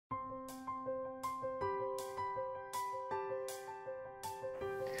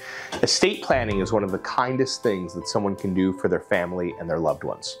Estate planning is one of the kindest things that someone can do for their family and their loved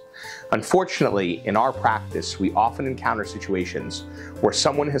ones. Unfortunately, in our practice, we often encounter situations where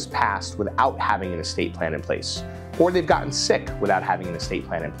someone has passed without having an estate plan in place, or they've gotten sick without having an estate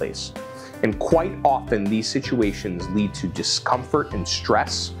plan in place. And quite often, these situations lead to discomfort and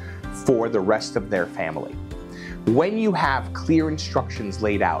stress for the rest of their family. When you have clear instructions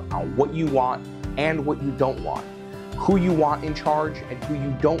laid out on what you want and what you don't want, who you want in charge and who you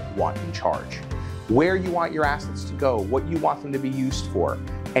don't want in charge, where you want your assets to go, what you want them to be used for,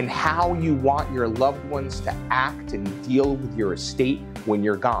 and how you want your loved ones to act and deal with your estate when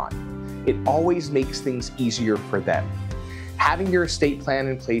you're gone, it always makes things easier for them. Having your estate plan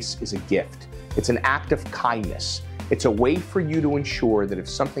in place is a gift. It's an act of kindness. It's a way for you to ensure that if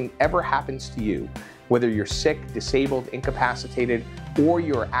something ever happens to you, whether you're sick, disabled, incapacitated, or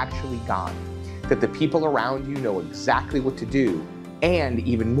you're actually gone, that the people around you know exactly what to do, and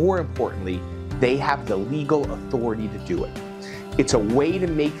even more importantly, they have the legal authority to do it. It's a way to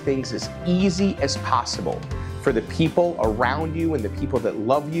make things as easy as possible for the people around you and the people that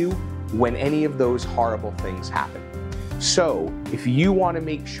love you when any of those horrible things happen. So, if you want to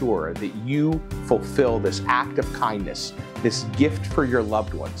make sure that you fulfill this act of kindness, this gift for your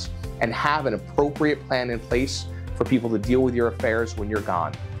loved ones, and have an appropriate plan in place for people to deal with your affairs when you're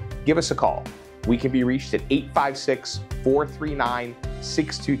gone, give us a call. We can be reached at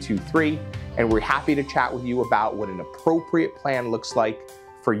 856-439-6223, and we're happy to chat with you about what an appropriate plan looks like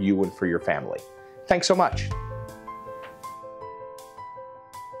for you and for your family. Thanks so much.